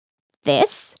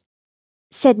"This,"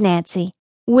 said Nancy,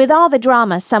 with all the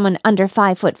drama someone under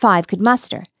 5'5" could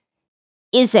muster,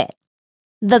 "is it.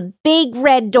 The big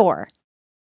red door."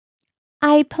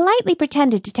 I politely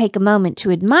pretended to take a moment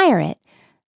to admire it.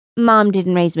 Mom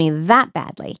didn't raise me that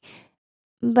badly.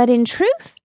 But in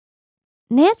truth,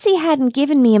 Nancy hadn't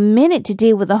given me a minute to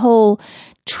deal with the whole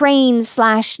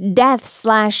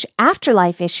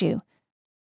train/death/afterlife issue.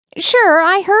 Sure,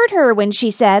 I heard her when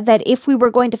she said that if we were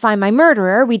going to find my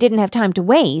murderer, we didn't have time to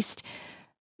waste,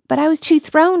 but I was too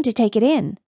thrown to take it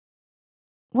in.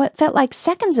 What felt like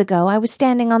seconds ago, I was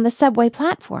standing on the subway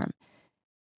platform.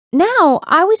 Now,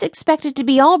 I was expected to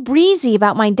be all breezy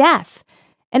about my death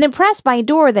and impressed by a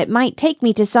door that might take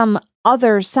me to some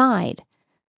other side.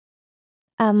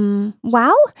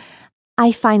 Well,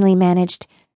 I finally managed.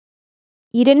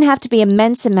 You didn't have to be a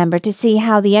Mensa member to see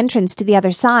how the entrance to the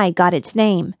other side got its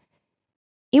name.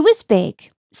 It was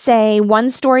big, say 1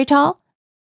 story tall,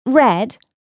 red,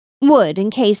 wood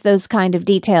in case those kind of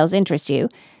details interest you,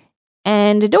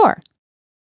 and a door.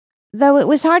 Though it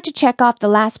was hard to check off the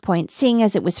last point, seeing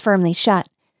as it was firmly shut.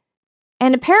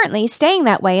 And apparently staying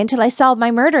that way until I solved my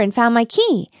murder and found my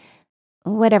key,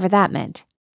 whatever that meant.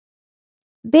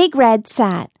 Big Red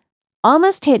sat,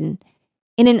 almost hidden,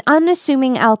 in an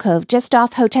unassuming alcove just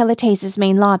off Hotel Etase's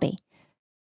main lobby.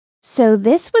 So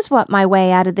this was what my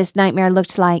way out of this nightmare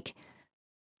looked like.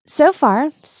 So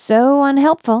far, so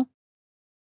unhelpful.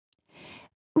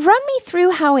 Run me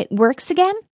through how it works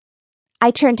again?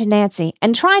 I turned to Nancy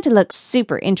and tried to look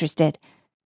super interested.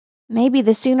 Maybe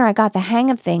the sooner I got the hang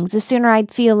of things, the sooner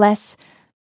I'd feel less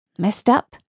messed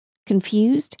up,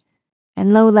 confused,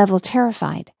 and low-level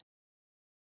terrified.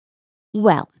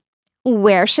 Well,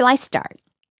 where shall I start?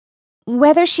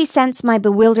 Whether she sensed my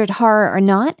bewildered horror or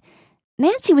not,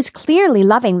 Nancy was clearly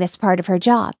loving this part of her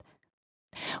job.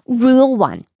 Rule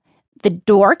 1. The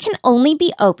door can only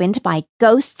be opened by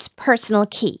Ghost's personal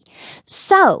key.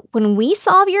 So, when we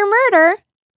solve your murder...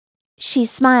 She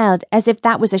smiled as if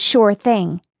that was a sure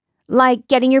thing. Like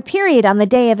getting your period on the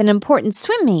day of an important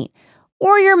swim meet,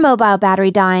 or your mobile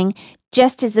battery dying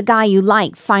just as the guy you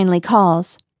like finally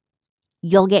calls.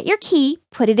 You'll get your key,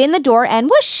 put it in the door, and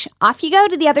whoosh, off you go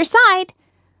to the other side.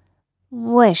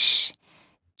 Whoosh.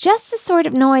 Just the sort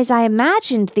of noise I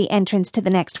imagined the entrance to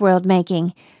the next world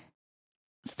making.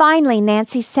 Finally,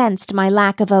 Nancy sensed my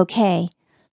lack of okay.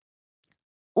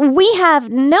 We have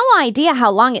no idea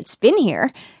how long it's been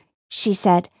here, she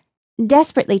said,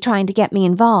 desperately trying to get me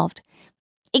involved.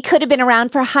 It could have been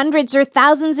around for hundreds or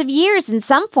thousands of years in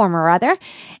some form or other.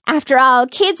 After all,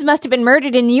 kids must have been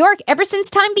murdered in New York ever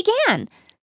since time began.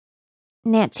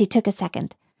 Nancy took a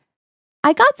second.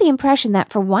 I got the impression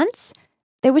that for once,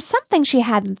 there was something she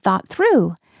hadn't thought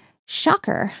through.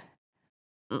 Shocker.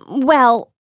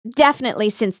 Well, definitely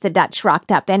since the Dutch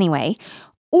rocked up anyway.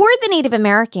 Or the Native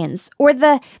Americans.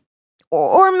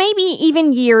 Or maybe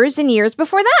even years and years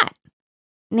before that.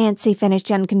 Nancy finished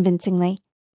unconvincingly.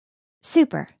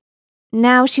 Super.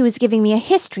 Now she was giving me a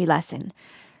history lesson.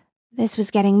 This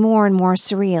was getting more and more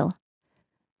surreal.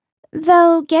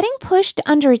 Though getting pushed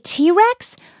under a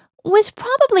T-Rex was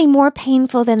probably more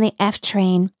painful than the F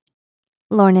train,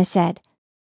 Lorna said.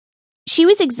 She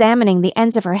was examining the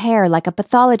ends of her hair like a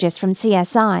pathologist from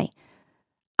CSI.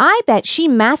 I bet she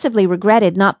massively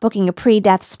regretted not booking a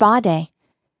pre-death spa day.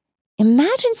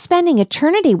 Imagine spending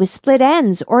eternity with split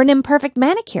ends or an imperfect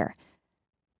manicure.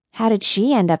 How did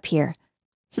she end up here?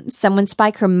 Someone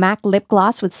spike her MAC lip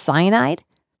gloss with cyanide?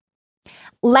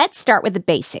 Let's start with the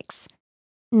basics,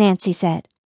 Nancy said.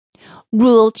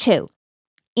 Rule 2.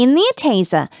 In the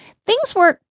Ateza, things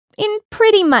work in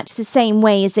pretty much the same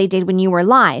way as they did when you were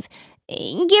alive,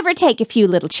 give or take a few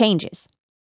little changes.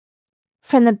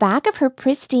 From the back of her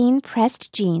pristine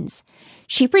pressed jeans,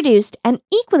 she produced an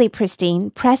equally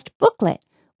pristine pressed booklet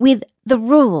with the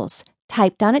rules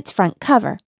typed on its front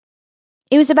cover.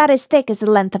 It was about as thick as the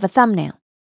length of a thumbnail.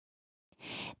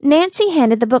 Nancy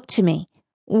handed the book to me,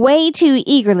 way too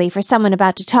eagerly for someone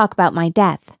about to talk about my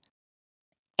death.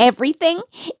 Everything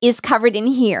is covered in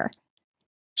here.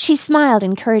 She smiled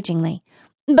encouragingly.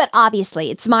 But obviously,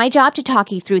 it's my job to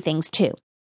talk you through things too.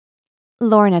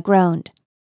 Lorna groaned.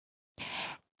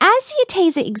 As the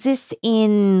Ateza exists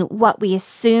in what we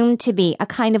assume to be a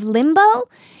kind of limbo,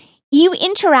 you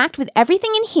interact with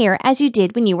everything in here as you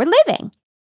did when you were living.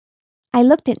 I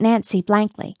looked at Nancy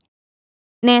blankly.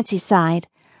 Nancy sighed.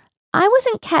 I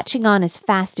wasn't catching on as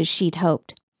fast as she'd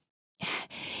hoped.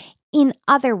 In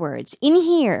other words, in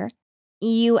here,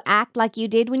 you act like you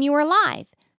did when you were alive.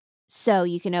 So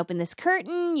you can open this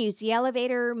curtain, use the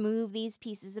elevator, move these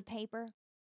pieces of paper.